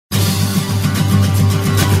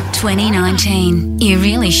2019. You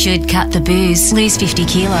really should cut the booze, lose 50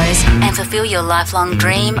 kilos, and fulfill your lifelong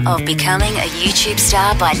dream of becoming a YouTube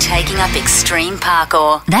star by taking up extreme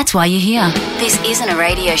parkour. That's why you're here. This isn't a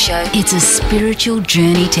radio show. It's a spiritual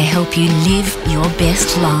journey to help you live your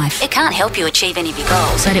best life. It can't help you achieve any of your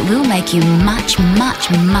goals, but it will make you much,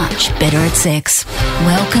 much, much better at sex.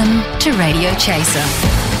 Welcome to Radio Chaser.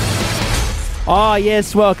 Oh,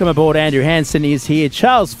 yes, welcome aboard. Andrew Hansen is here.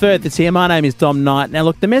 Charles Firth is here. My name is Dom Knight. Now,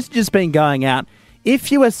 look, the message has been going out.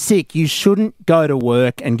 If you are sick, you shouldn't go to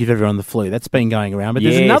work and give everyone the flu. That's been going around. But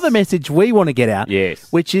there's another message we want to get out,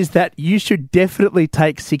 which is that you should definitely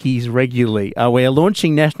take Sickies regularly. We're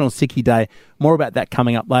launching National Sickie Day. More about that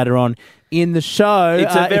coming up later on in the show.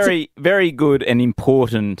 It's a very good and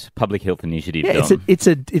important public health initiative, Dom. It's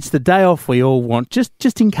the day off we all want,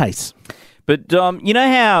 just in case. But, Dom, you know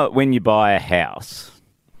how when you buy a house,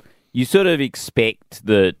 you sort of expect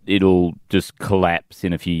that it'll just collapse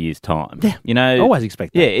in a few years' time? Yeah, you know, always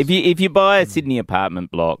expect that. Yeah, if you buy a Sydney apartment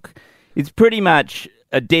block, it's pretty much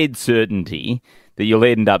a dead certainty that you'll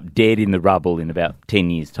end up dead in the rubble in about 10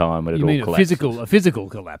 years' time when it all collapses. A physical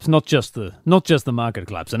collapse, not just the market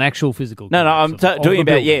collapse, an actual physical collapse. No, I'm talking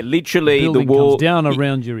about, literally the wall comes down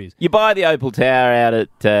around your ears. You buy the Opal Tower out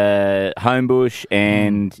at Homebush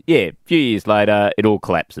and, a few years later, it all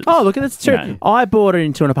collapses. Oh, look, that's true. You know. I bought it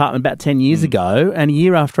into an apartment about 10 years ago, and a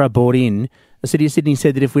year after I bought in, the City of Sydney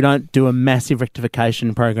said that if we don't do a massive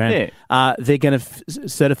rectification program, they're going to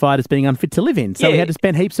certify it as being unfit to live in. So we had to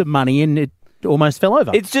spend heaps of money, and it almost fell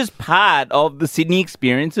over. It's just part of the Sydney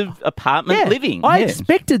experience of apartment living. I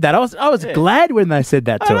expected that. I was glad when they said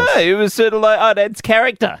that to us. It was sort of like, oh, that's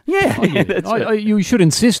character. Yeah. You should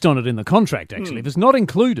insist on it in the contract, actually. If it's not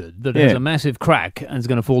included that it has a massive crack and it's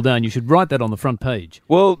going to fall down, you should write that on the front page.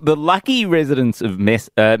 Well, the lucky residents of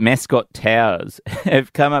Mascot Towers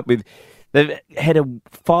have come up with, they've had a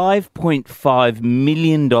 $5.5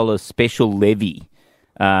 million special levy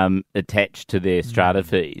attached to their strata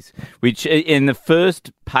fees, which in the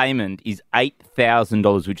first payment is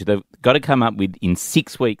 $8,000, which they've got to come up with in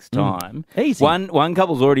 6 weeks' time. Easy. One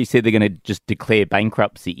couple's already said they're going to just declare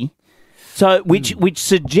bankruptcy. So, which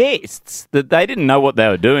suggests that they didn't know what they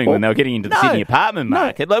were doing when they were getting into the Sydney apartment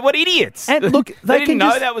market. Like, what idiots! And look, they didn't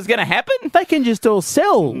know that was going to happen. They can just all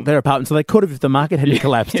sell their apartments, so they could have if the market hadn't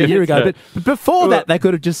collapsed a year ago. But before that, they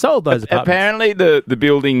could have just sold those apartments. Apparently, the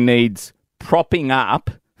building needs propping up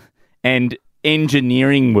and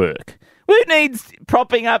engineering work. Who needs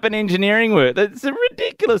propping up and engineering work? That's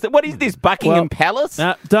ridiculous. What is this, Buckingham Palace?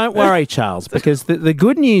 Don't worry, Charles, because the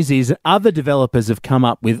good news is other developers have come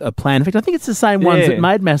up with a plan. In fact, I think it's the same ones that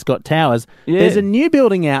made Mascot Towers. Yeah. There's a new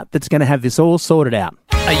building out that's going to have this all sorted out.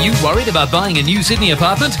 Are you worried about buying a new Sydney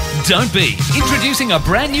apartment? Don't be. Introducing a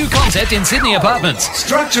brand new concept in Sydney apartments.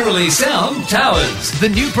 Structurally Sound Towers. The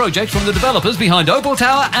new project from the developers behind Opal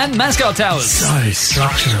Tower and Mascot Towers. So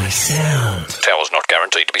structurally sound. Towers not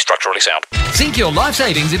guaranteed to be structurally sound. Sink your life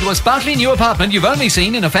savings into a sparkly new apartment you've only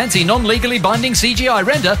seen in a fancy non-legally binding CGI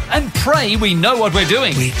render and pray we know what we're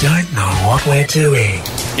doing. We don't know what we're doing.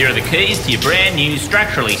 Here are the keys to your brand new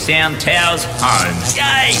structurally sound Towers home.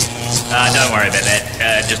 Yay! Don't worry about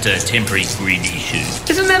that. Just a temporary grid issue.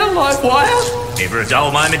 Isn't that a live wire? Never a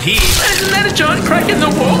dull moment here. Isn't that a giant crack in the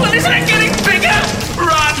wall? And isn't it getting bigger?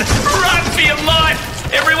 Run for your life!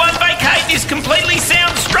 Everyone vacate this completely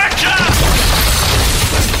sound structure!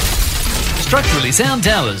 Structurally Sound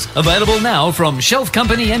Towers. Available now from Shelf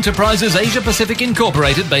Company Enterprises Asia Pacific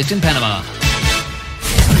Incorporated, based in Panama.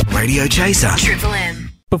 Radio Chaser. Triple M.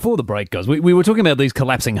 Before the break, guys, we were talking about these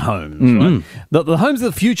collapsing homes. Right? The homes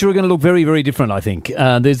of the future are going to look very, very different, I think.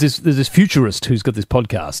 There's this futurist who's got this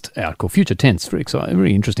podcast out called Future Tense. Very exciting,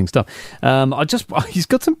 very interesting stuff. He's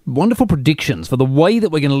got some wonderful predictions for the way that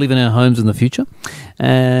we're going to live in our homes in the future.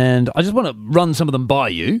 And I just want to run some of them by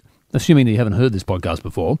you, assuming that you haven't heard this podcast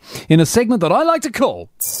before, in a segment that I like to call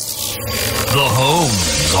The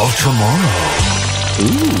Homes of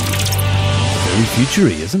Tomorrow. Ooh. Very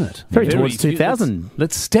future-y, isn't it? Very towards 2000.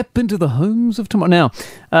 Let's step into the homes of tomorrow.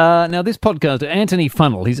 Now this podcast, Anthony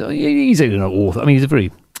Funnell, he's an author. I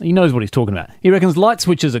mean, he knows what he's talking about. He reckons light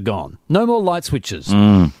switches are gone. No more light switches.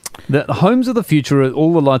 The homes of the future,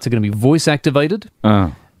 all the lights are going to be voice-activated.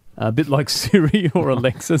 A bit like Siri or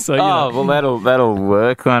Alexa. So, well, that'll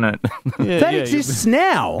work, won't it? That exists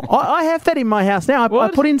now. I have that in my house now. I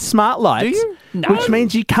put in smart lights. Do you? No. Which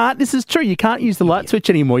means you can't, this is true, you can't use the light switch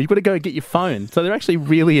anymore. You've got to go get your phone. So they're actually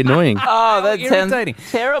really annoying. Oh, that sounds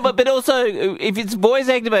terrible. But also, if it's voice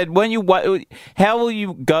activated, how will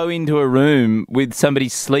you go into a room with somebody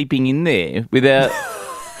sleeping in there without...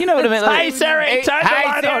 You know what I mean? Hey, Siri, turn the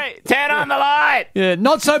light on. Siri, turn on the light. Yeah,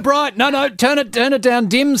 not so bright. No, turn it down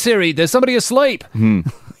dim, Siri. There's somebody asleep.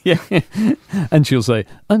 Yeah. And she'll say,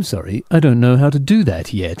 I'm sorry, I don't know how to do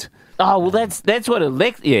that yet. Oh, well, that's what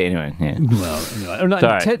Alexa... Yeah, anyway. Yeah. Well, anyway. No,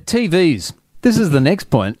 Sorry. TVs. This is the next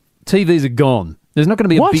point. TVs are gone. There's not going to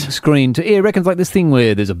be a What? big screen. He reckons like this thing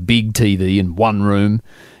where there's a big TV in one room.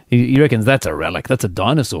 He reckons that's a relic. That's a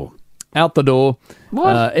dinosaur. Out the door.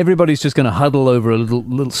 What? Everybody's just going to huddle over a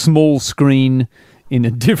little small screen in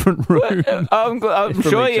a different room. I'm From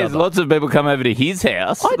sure each he has other. lots of people come over to his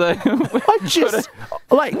house. I just,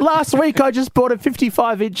 like, last week I just bought a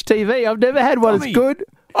 55-inch TV. I've never had one. It's good.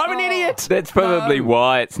 I'm an idiot. That's probably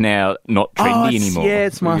why it's now not trendy it's- anymore. Yeah,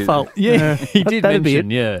 it's my Because- fault. Yeah, he did that'd be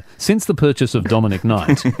mention, since the purchase of Dominic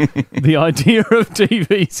Knight, the idea of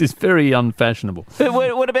TVs is very unfashionable. But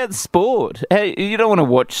what about sport? Hey, you don't want to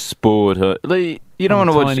watch sport. You don't want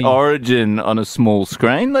to watch tiny- Origin on a small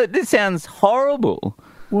screen. Like, this sounds horrible.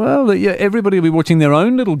 Well, yeah, everybody will be watching their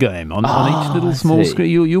own little game on each little I small see. screen.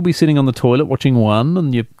 You'll be sitting on the toilet watching one,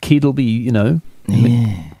 and your kid will be,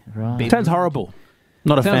 Yeah, right. Sounds horrible.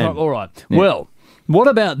 Not a Sounds fan. like, all right. Well, what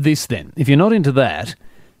about this then? If you're not into that,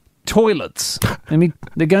 toilets. I mean,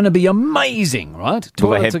 they're going to be amazing, right? Do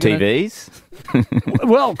they have Toilets are gonna- TVs?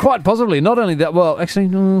 Well, quite possibly. Not only that, well, actually,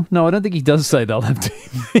 no, I don't think he does say they'll have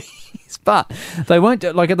TVs. But they won't,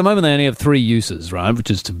 like at the moment, they only have 3 uses, right?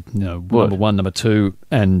 Which is to, number 1, number 2,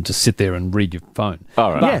 and just sit there and read your phone.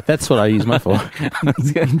 All right. Yeah, that's what I use my for.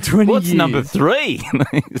 In 20 What's years, number 3?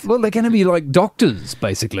 Well, they're going to be like doctors,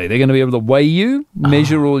 basically. They're going to be able to weigh you,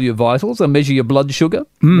 measure all your vitals, and measure your blood sugar,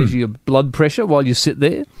 measure your blood pressure while you sit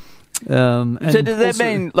there. So does that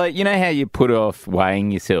mean, like, you know how you put off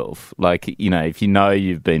weighing yourself? Like, if you know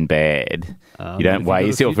you've been bad, you don't if weigh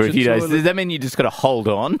you've got a yourself for a few future days. toilet- Does that mean you just got to hold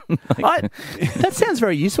on? That sounds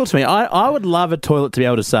very useful to me. I would love a toilet to be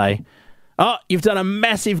able to say, oh, you've done a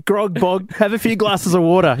massive grog bog. Have a few glasses of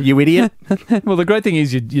water, you idiot. Well, the great thing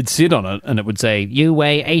is you'd sit on it and it would say, you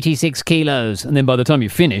weigh 86 kilos. And then by the time you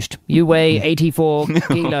finished, you weigh 84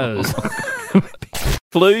 kilos.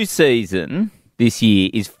 Flu season this year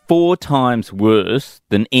is 4 times worse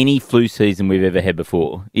than any flu season we've ever had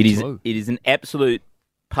before. It is an absolute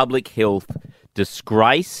public health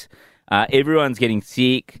disgrace. Everyone's getting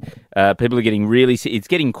sick. People are getting really sick. It's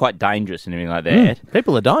getting quite dangerous and everything like that.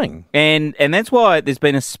 People are dying. And that's why there's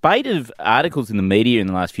been a spate of articles in the media in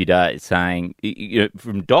the last few days saying,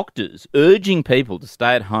 from doctors urging people to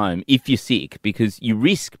stay at home if you're sick because you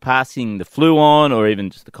risk passing the flu on or even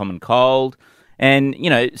just the common cold and,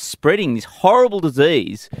 spreading this horrible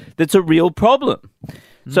disease that's a real problem.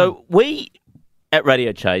 So we at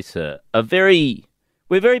Radio Chaser are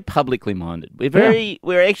we're very publicly minded.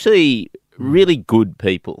 We're actually really good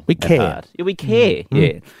people. We at care. heart. Yeah, we care,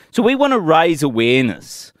 yeah. So we want to raise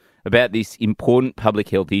awareness about this important public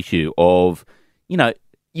health issue of,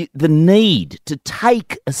 the need to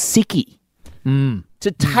take a sickie. To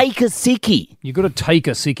take a sickie. You've got to take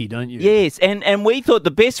a sickie, don't you? Yes, and we thought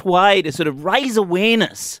the best way to sort of raise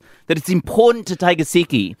awareness that it's important to take a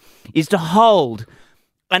sickie is to hold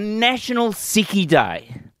a National Sickie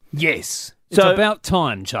Day. Yes. It's So- about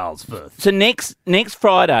time, Charles Firth. So next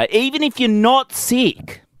Friday, even if you're not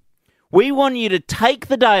sick, we want you to take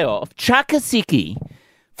the day off, chuck a sickie,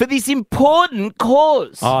 for this important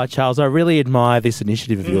cause. Oh, Charles, I really admire this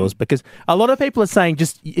initiative of yours because a lot of people are saying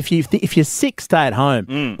just if you're sick, stay at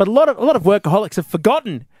home. But a lot of workaholics have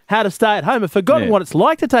forgotten how to stay at home, have forgotten what it's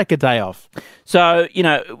like to take a day off. So, you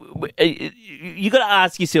got to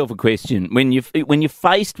ask yourself a question when you're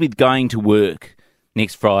faced with going to work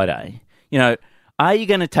next Friday. Are you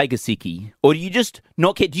going to take a sickie or do you just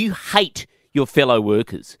not care? Do you hate your fellow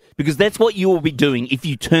workers? Because that's what you will be doing if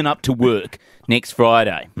you turn up to work next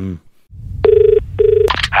Friday.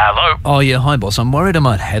 Hello? Oh, yeah, hi, boss. I'm worried I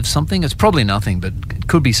might have something. It's probably nothing, but it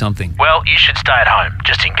could be something. Well, you should stay at home,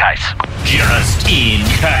 just in case. Just in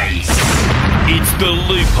case. It's the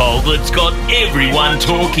loophole that's got everyone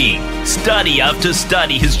talking. Study after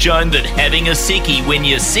study has shown that having a sickie when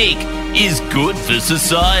you're sick is good for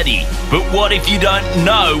society. But what if you don't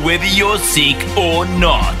know whether you're sick or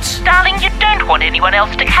not? Darling, you don't want anyone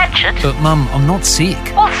else to catch it. But, Mum, I'm not sick.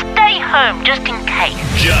 Well, stay home just in case.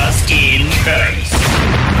 Just in case.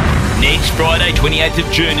 Next Friday, 28th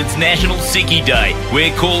of June, it's National Sickie Day.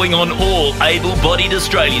 We're calling on all able-bodied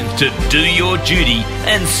Australians to do your duty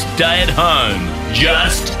and stay at home,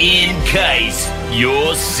 just in case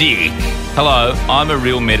you're sick. Hello, I'm a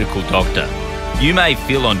real medical doctor. You may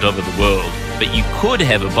feel on top of the world, but you could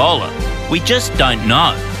have Ebola. We just don't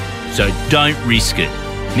know. So don't risk it.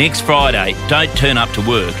 Next Friday, don't turn up to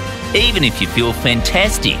work, even if you feel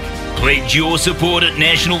fantastic. Pledge your support at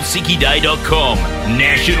nationalsickieday.com.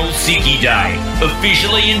 National Sickie Day,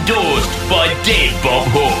 officially endorsed by Dead Bob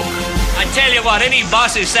Hawke. I tell you what, any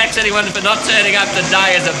boss who sacks anyone for not turning up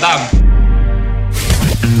today is a bum.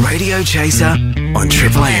 Radio Chaser on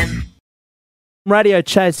Triple M. Radio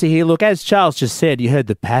Chaser here. Look, as Charles just said, you heard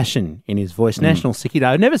the passion in his voice. National Sickie Day.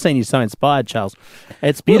 I've never seen you so inspired, Charles.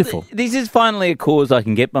 It's beautiful. Well, this is finally a cause I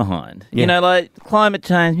can get behind. Yeah. You know, like climate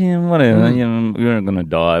change, whatever, you know, you're not going to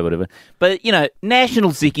die, whatever. But, you know, National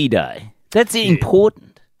Sickie Day, that's important.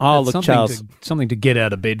 Oh, That's look, Charles. something to get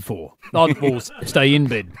out of bed for. Or stay in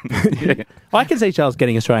bed. I can see Charles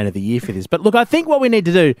getting Australian of the Year for this. But look, I think what we need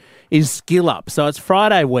to do is skill up. So it's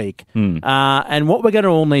Friday week. And what we're going to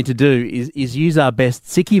all need to do is use our best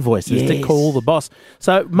Sickie voices to call the boss.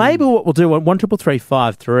 So maybe what we'll do,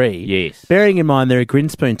 133353. Yes. Bearing in mind there are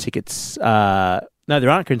Grinspoon tickets. No,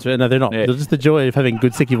 there aren't Grinspoon. No, they're not. Yeah. It's just the joy of having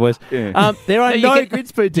good Sickie voice. Yeah. There are no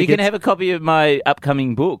Grinspoon tickets. You can have a copy of my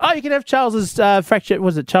upcoming book. Oh, you can have Charles's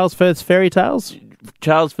was it Charles Firth's Fairy Tales?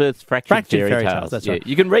 Charles Firth's Fractured Fairy Tales. That's right.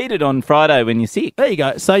 You can read it on Friday when you're sick. There you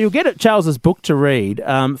go. So you'll get Charles's book to read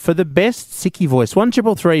for the best Sickie voice,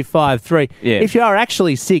 133353. Yeah. If you are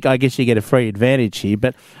actually sick, I guess you get a free advantage here.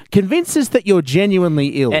 But convince us that you're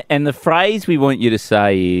genuinely ill. And the phrase we want you to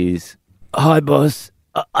say is, "Hi, boss.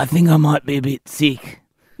 I think I might be a bit sick."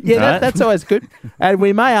 Yeah, Right? that's always good. And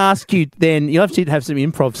we may ask you then, you'll have to have some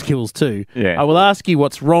improv skills too. Yeah. I will ask you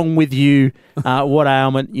what's wrong with you, what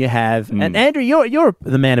ailment you have. And Andrew, you're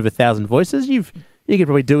the man of 1,000 voices. You could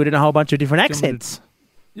probably do it in a whole bunch of different accents.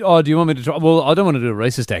 Oh, do you want me to try? Well, I don't want to do a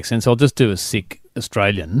racist accent, so I'll just do a sick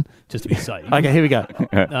Australian, just to be safe. Okay, here we go.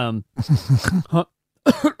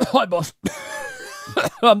 Hi, boss.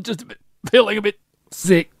 I'm just feeling a bit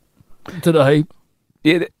sick today.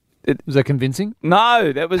 Yeah. Was that convincing?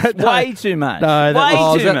 No, that was way too much. No, way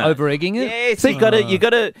is too that much. over-egging it? Yes, it's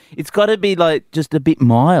got to be like just a bit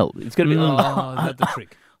mild. It's got to be. That's the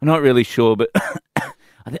trick. I'm not really sure, but I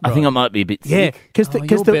think I might be a bit Yeah, sick. because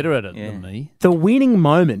You're better at it than me. the winning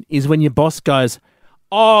moment is when your boss goes,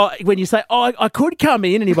 when you say, I could come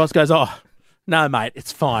in, and your boss goes, no, mate,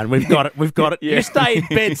 it's fine. We've got it. Yeah. You stay in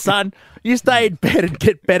bed, son. You stay in bed and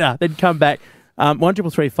get better. Then come back.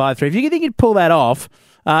 133353. If you think you'd pull that off,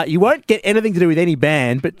 you won't get anything to do with any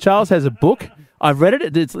band, but Charles has a book. I've read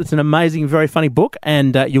it. It's an amazing, very funny book,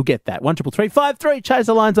 and you'll get that. 133353. Chase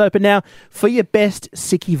the lines open now for your best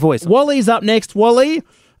Sickie voice. Wally's up next. Wally,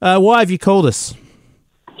 why have you called us?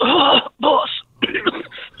 Boss,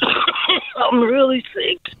 I'm really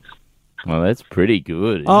sick. Well, that's pretty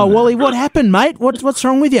good. Oh, isn't it? Wally, what happened, mate? What's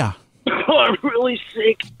wrong with you? I'm really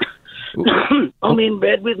sick. I'm in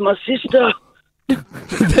bed with my sister.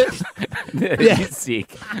 He's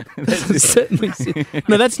sick. Certainly sick.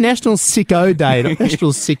 No, that's National Sicko Day, not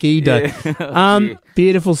National Sickie Day.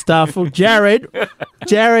 Beautiful stuff. Well, Jared,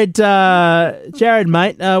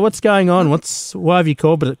 mate, what's going on? Why have you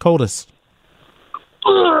called us?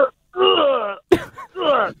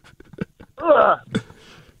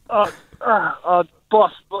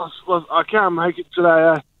 Boss, I can't make it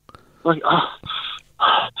today. I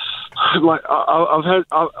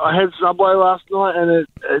had Subway last night, and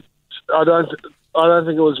I don't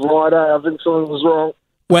think it was right. I think something was wrong.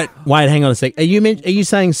 Wait, hang on a sec. Are you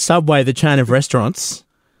saying Subway, the chain of restaurants,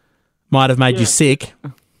 might have made you sick?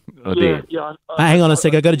 Oh dear. Yeah. Hang on a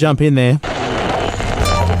sec. I've got to jump in there.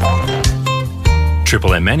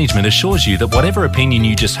 Triple M Management assures you that whatever opinion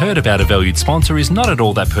you just heard about a valued sponsor is not at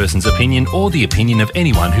all that person's opinion or the opinion of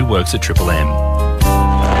anyone who works at Triple M.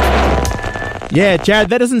 Yeah, Jared,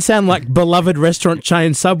 that doesn't sound like beloved restaurant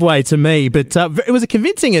chain Subway to me, but it was a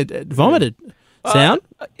convincing vomited sound.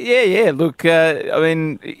 Yeah. Look, I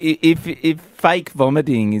mean, if fake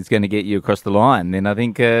vomiting is going to get you across the line, then I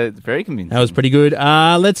think it's very convincing. That was pretty good.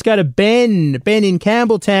 Let's go to Ben. Ben in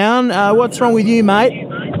Campbelltown. What's wrong with you, mate?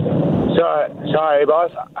 Sorry,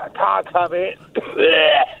 boss. I can't come in.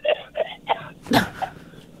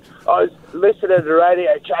 I was listening to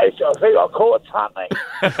Radio Chaser. I think I caught something.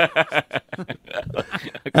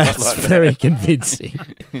 That's very convincing.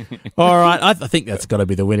 All right, I think that's got to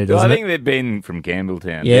be the winner, doesn't I it? think they've been from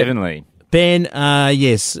Campbelltown, Yeah. definitely. Ben,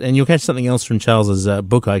 yes, and you'll catch something else from Charles's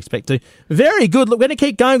book, I expect to. Very good. Look, we're going to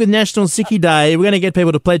keep going with National Sickie Day. We're going to get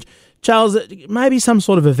people to pledge. Charles, maybe some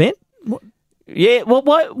sort of event? Yeah, well,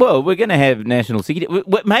 we're going to have National Sickie Day.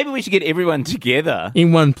 Maybe we should get everyone together.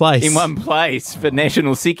 In one place. In one place for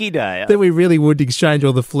National Sickie Day. Then we really would exchange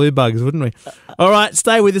all the flu bugs, wouldn't we? All right,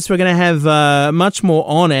 stay with us. We're going to have much more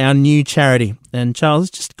on our new charity. And Charles,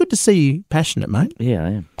 it's just good to see you passionate, mate. Yeah, I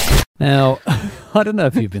am. Now, I don't know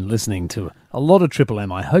if you've been listening to a lot of Triple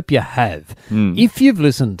M. I hope you have. If you've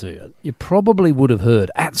listened to it, you probably would have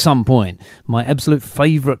heard at some point my absolute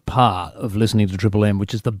favourite part of listening to Triple M,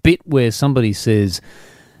 which is the bit where somebody says,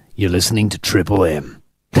 "You're listening to Triple M,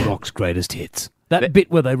 rock's greatest hits." That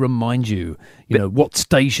bit where they remind you, what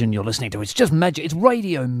station you're listening to. It's just magic. It's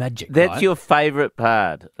radio magic. That's right? your favourite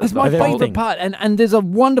part. It's my favourite part. And there's a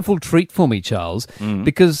wonderful treat for me, Charles,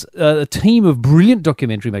 because a team of brilliant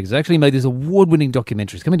documentary makers actually made this award-winning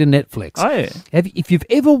documentary. It's coming to Netflix. Oh, yeah. If you've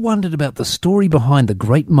ever wondered about the story behind the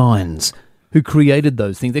great minds who created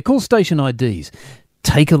those things, they're called station IDs.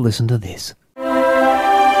 Take a listen to this.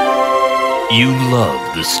 You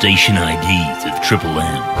love the station IDs of Triple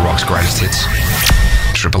M. Rock's greatest hits.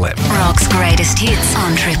 Triple M. Rock's greatest hits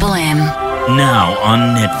on Triple M. Now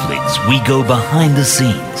on Netflix, we go behind the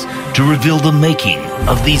scenes to reveal the making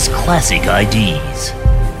of these classic IDs.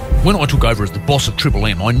 When I took over as the boss of Triple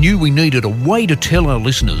M, I knew we needed a way to tell our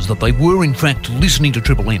listeners that they were in fact listening to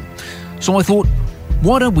Triple M. So I thought,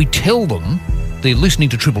 why don't we tell them they're listening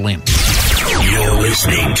to Triple M? You're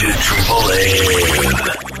listening to Triple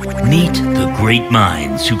M. Meet the great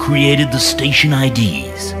minds who created the station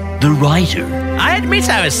IDs. The writer. I admit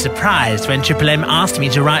I was surprised when Triple M asked me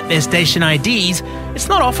to write their station IDs. It's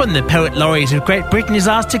not often the poet laureate of Great Britain is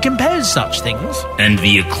asked to compose such things. And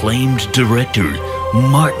the acclaimed director,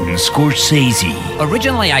 Martin Scorsese.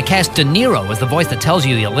 Originally, I cast De Niro as the voice that tells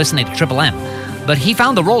you you're listening to Triple M, but he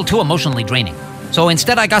found the role too emotionally draining. So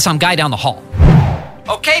instead, I got some guy down the hall.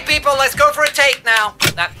 Okay, people, let's go for a take now.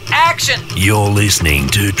 Action! You're listening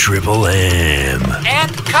to Triple M.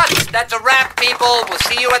 And cut! That's a wrap, people. We'll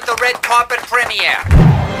see you at the red carpet premiere.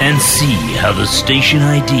 And see how the station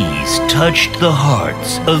IDs touched the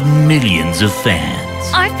hearts of millions of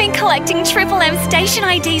fans. I've been collecting Triple M station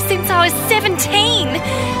IDs since I was 17.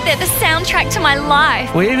 They're the soundtrack to my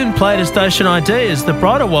life. We even played a station ID as the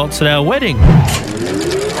bridal waltz at our wedding.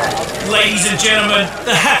 Ladies and gentlemen,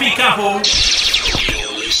 the happy couple.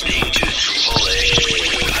 You're listening to Triple M.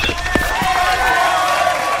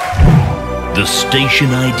 The station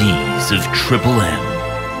IDs of Triple M.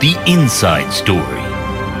 The Inside Story.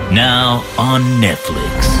 Now on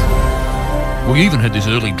Netflix. We even had this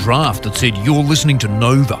early draft that said, "You're listening to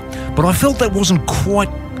Nova," but I felt that wasn't quite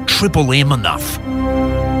Triple M enough.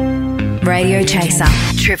 Radio Chaser,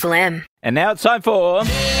 Triple M. And now it's time for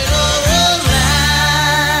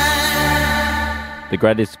the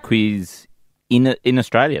greatest quiz in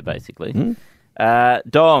Australia, basically.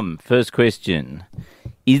 Dom, first question.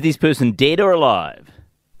 Is this person dead or alive?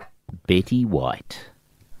 Betty White.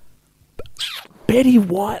 Betty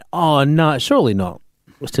White? Oh, no, surely not.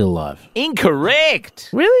 We're still alive. Incorrect.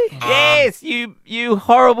 Really? Yes, you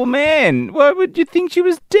horrible man. Why would you think she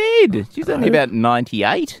was dead? She's only about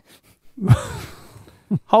 98.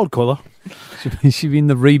 Hold, caller. Is she in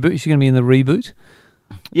the reboot? Is she going to be in the reboot?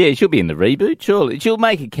 Yeah, she'll be in the reboot, surely. She'll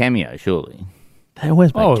make a cameo, surely. They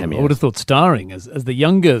always make cameos. I would have thought starring as the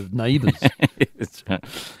younger neighbours. That's right.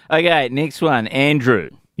 Okay, next one. Andrew.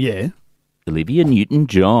 Yeah. Olivia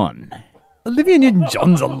Newton-John. Olivia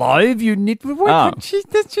Newton-John's alive, you nit.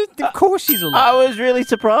 Of course she's alive. I was really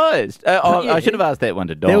surprised. I should have asked that one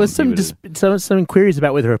to Dom. There was some inquiries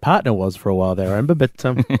about whether her partner was for a while there, I remember, but...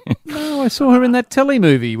 No, I saw her in that telly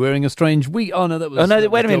movie wearing a strange wig. Oh, no, that was... Oh, no,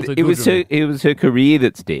 wait a minute. It was her career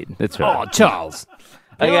that's dead. That's right. Oh, Charles.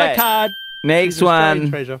 Okay. Card. Next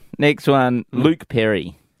one. Luke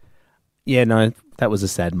Perry. Yeah, no, that was a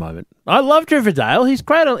sad moment. I loved Riverdale. He was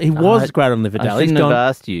great on Riverdale. I shouldn't have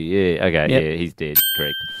asked you. Yeah, okay, Yep. yeah, he's dead.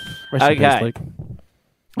 Correct. Rest in peace, Luke.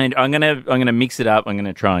 And I'm gonna mix it up. I'm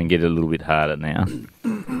gonna try and get it a little bit harder now.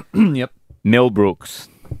 Yep. Mel Brooks.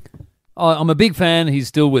 I'm a big fan. He's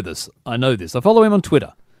still with us. I know this. I follow him on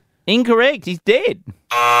Twitter. Incorrect. He's dead.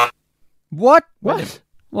 What? What?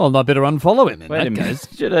 Well, I better unfollow him in Wait a that minute. case.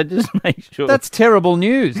 Should I just make sure? That's terrible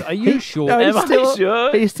news. Are you sure? No, Am I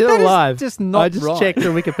sure? He's still That is alive. just not I just right. checked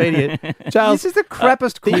on Wikipedia. Charles, This is the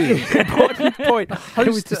crappest quiz. the important point.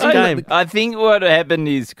 Host this game. I think what happened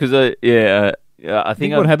is because I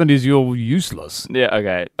think what happened is you're useless. Yeah.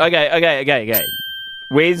 Okay.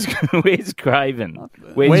 Where's Craven?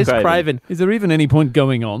 Where's Craven? Is there even any point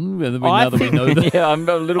going on? Now that we know that? Yeah, I'm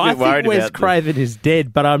a little bit worried Wes about Craven is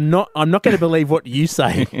dead, but I'm not going to believe what you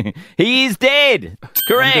say. He is dead.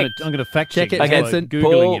 Correct. I'm going to fact check Check it. it, by Hanson.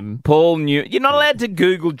 Googling him. Paul New. You're not allowed to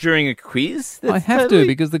Google during a quiz. I have to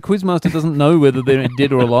because the quizmaster doesn't know whether they're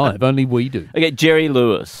dead or alive. Only we do. Okay, Jerry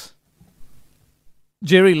Lewis.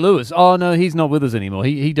 Jerry Lewis. Oh, no, he's not with us anymore.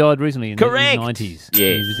 He died recently in Correct. his 90s.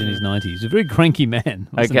 Yes. He was in his 90s. He's a very cranky man.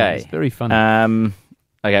 wasn't he? Okay. He's very funny.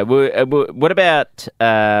 Okay. What about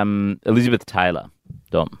Elizabeth Taylor,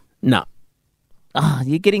 Dom? No.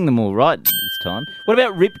 You're getting them all right this time. What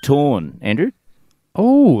about Rip Torn, Andrew?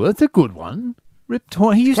 Oh, that's a good one. Rip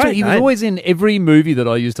Torn. He was always in every movie that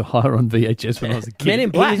I used to hire on VHS when I was a kid. Men in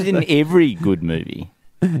Black. He was in every good movie.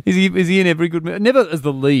 Is he in every good movie? Never as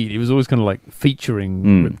the lead. He was always kind of like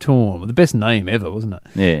featuring Rip Torn. The best name ever, wasn't it?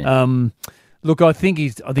 Yeah. Look, I think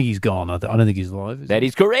he's gone. I don't think he's alive. That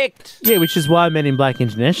is correct. Yeah, which is why Men in Black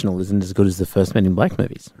International isn't as good as the first Men in Black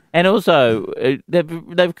movies. And also,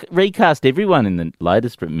 they've recast everyone in the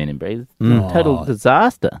latest Men in Black. Total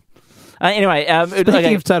disaster. Anyway,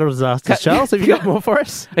 speaking of total disasters, Charles, have you got more for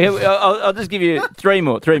us? Okay, I'll just give you three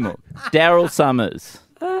more. Daryl Summers.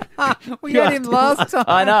 We had him last time.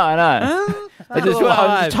 I know. I'm just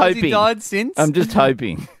hoping. Has he died since? I'm just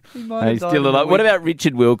hoping. He might have He's died still in a alive. What about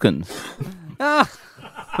Richard Wilkins?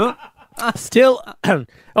 Still,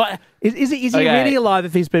 is he really alive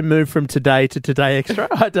if he's been moved from Today to Today Extra?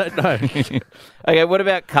 I don't know. Okay, what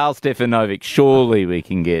about Carl Stefanovic? Surely we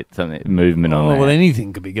can get some movement on that. Well,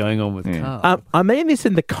 anything could be going on with Carl. I mean this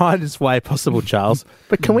in the kindest way possible, Charles,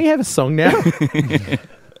 but can we have a song now?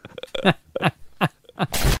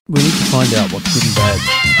 We need to find out what's good and bad.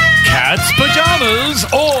 Cat's pajamas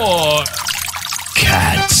or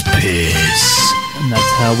cat's piss. And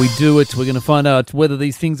that's how we do it. We're going to find out whether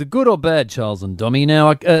these things are good or bad, Charles and Dommy.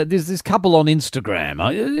 Now, there's this couple on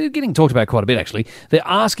Instagram, getting talked about quite a bit, actually. They're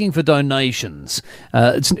asking for donations.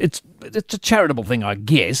 It's a charitable thing, I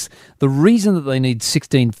guess. The reason that they need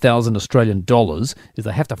 16,000 Australian dollars is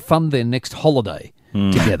they have to fund their next holiday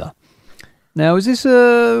together. Now, is this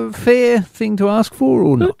a fair thing to ask for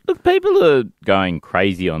or not? Look, people are going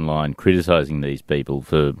crazy online criticising these people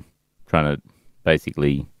for trying to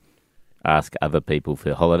basically ask other people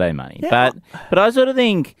for holiday money. Yeah. But I sort of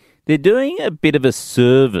think they're doing a bit of a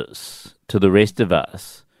service to the rest of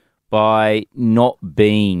us by not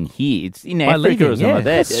being here. It's in Africa or something like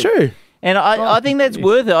that. That's true. And I think that's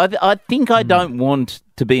worth it. I think I don't want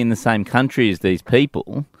to be in the same country as these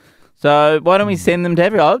people. So why don't we send them to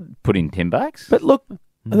Africa? I'll put in $10. But look,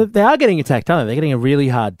 they are getting attacked, aren't they? They're getting a really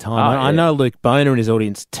hard time. I know Luke Boner and his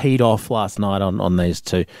audience teed off last night on these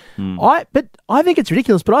two. I think it's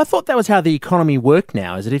ridiculous, but I thought that was how the economy worked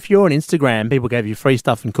now, is that if you're on Instagram, people gave you free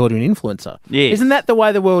stuff and called you an influencer. Yes. Isn't that the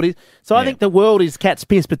way the world is? So I think the world is cat's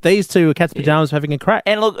piss, but these two are cat's pajamas having a crack.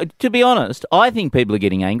 And look, to be honest, I think people are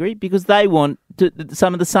getting angry because they want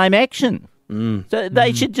some of the same action. So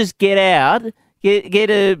they should just get out, get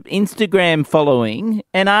a Instagram following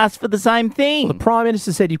and ask for the same thing. Well, the Prime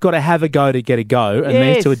Minister said you've got to have a go to get a go, and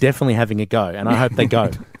these two are definitely having a go, and I hope they go.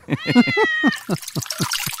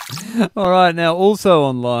 All right, now also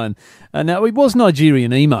online. Now, it was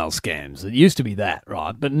Nigerian email scams. It used to be that,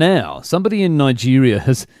 right? But now somebody in Nigeria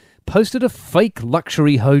has posted a fake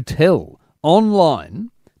luxury hotel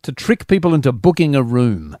online to trick people into booking a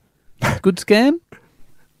room. Good scam?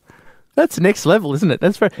 That's next level, isn't it?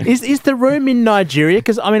 That's very. Is the room in Nigeria?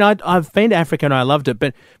 Because I mean, I've been to Africa and I loved it,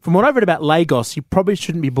 but from what I've read about Lagos, you probably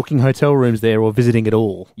shouldn't be booking hotel rooms there or visiting at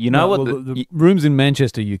all. You know what? The rooms in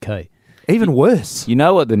Manchester, UK. Even worse. You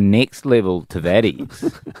know what the next level to that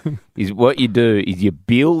is? Is what you do is you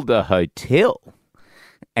build a hotel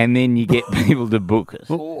and then you get people to book it.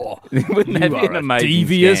 Wouldn't that be an amazing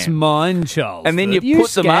devious scam? Mind, Charles. And then you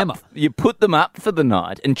put them up for the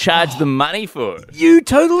night and charge them money for it. You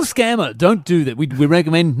total scammer. Don't do that. We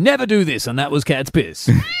recommend never do this, and that was Cat's Piss.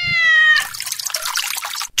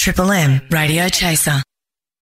 Triple M Radio Chaser.